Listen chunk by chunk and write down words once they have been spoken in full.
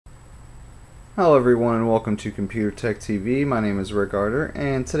Hello everyone and welcome to ComputerTechTV. My name is Rick Arter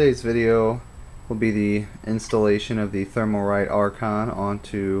and today's video will be the installation of the Thermalright Archon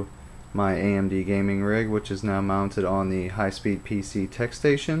onto my AMD gaming rig, which is now mounted on the high-speed PC tech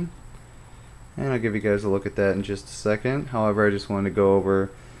station. And I'll give you guys a look at that in just a second. However, I just wanted to go over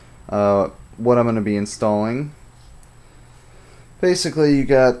what I'm going to be installing. Basically, you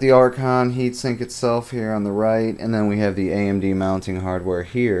got the Archon heatsink itself here on the right, and then we have the AMD mounting hardware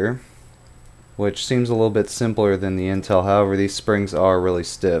here, which seems a little bit simpler than the Intel. However, these springs are really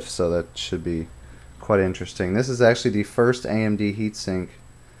stiff, so that should be quite interesting. This is actually the first AMD heatsink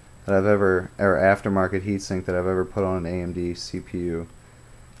that I've ever, or aftermarket heatsink that I've ever put on an AMD CPU,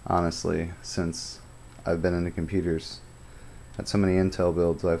 honestly, since I've been into computers. That's so many Intel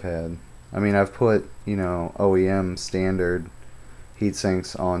builds I've had. I mean, I've put, OEM standard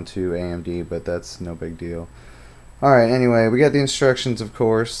heatsinks onto AMD, but that's no big deal. Alright, anyway, we got the instructions, of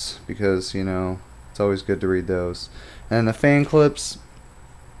course, because, it's always good to read those. And the fan clips,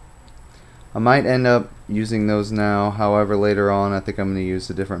 I might end up using those now. However, later on, I think I'm going to use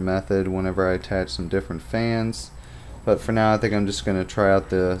a different method whenever I attach some different fans. But for now, I think I'm just going to try out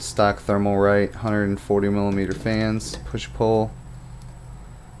the stock Thermalright 140mm fans, push-pull.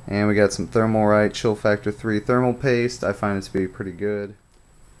 And we got some Thermalright Chill Factor 3 thermal paste. I find it to be pretty good.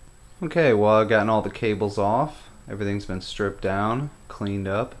 Okay, well, I've gotten all the cables off. Everything's been stripped down, cleaned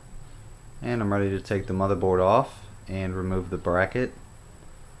up, and I'm ready to take the motherboard off and remove the bracket.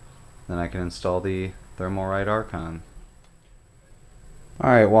 Then I can install the Thermalright Archon.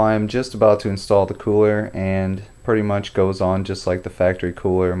 Alright, well, I'm just about to install the cooler, and pretty much goes on just like the factory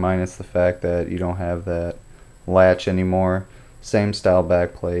cooler, minus the fact that you don't have that latch anymore. Same style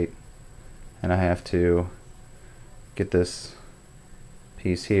backplate, and I have to get this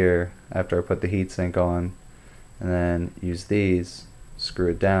piece here after I put the heatsink on, and then use these, screw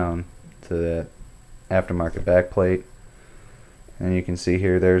it down to that aftermarket backplate. And you can see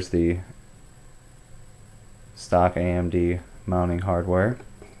here, there's the stock AMD mounting hardware.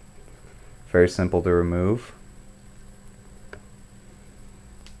 Very simple to remove.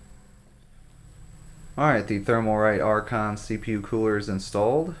 Alright, the Thermalright Archon CPU cooler is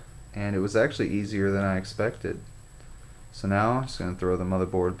installed, and it was actually easier than I expected. So now I'm just going to throw the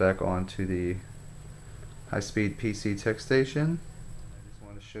motherboard back onto the high-speed PC tech station. I just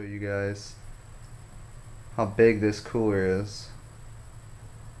want to show you guys how big this cooler is.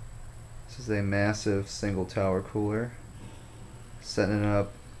 This is a massive single tower cooler. Setting it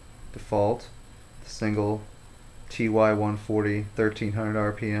up default, single TY140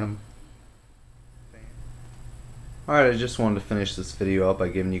 1300 RPM. Alright, I just wanted to finish this video up by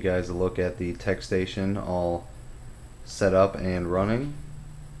giving you guys a look at the tech station all set up and running,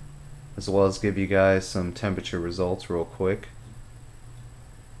 as well as give you guys some temperature results real quick.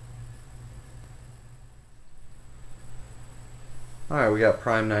 Alright, we got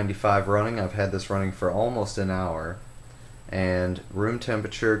Prime 95 running. I've had this running for almost an hour, and room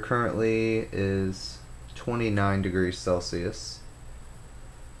temperature currently is 29 degrees Celsius.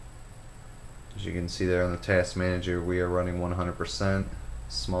 As you can see there on the task manager, we are running 100%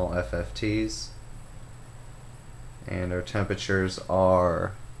 small FFTs, and our temperatures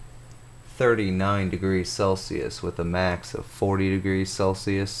are 39 degrees Celsius with a max of 40 degrees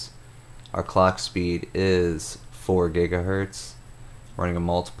Celsius. Our clock speed is 4 gigahertz, running a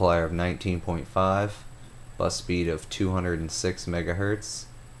multiplier of 19.5, bus speed of 206 megahertz,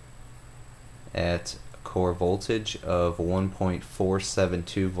 at core voltage of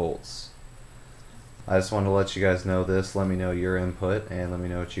 1.472 volts. I just wanted to let you guys know this. Let me know your input and let me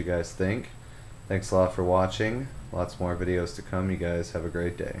know what you guys think. Thanks a lot for watching. Lots more videos to come. You guys have a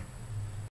great day.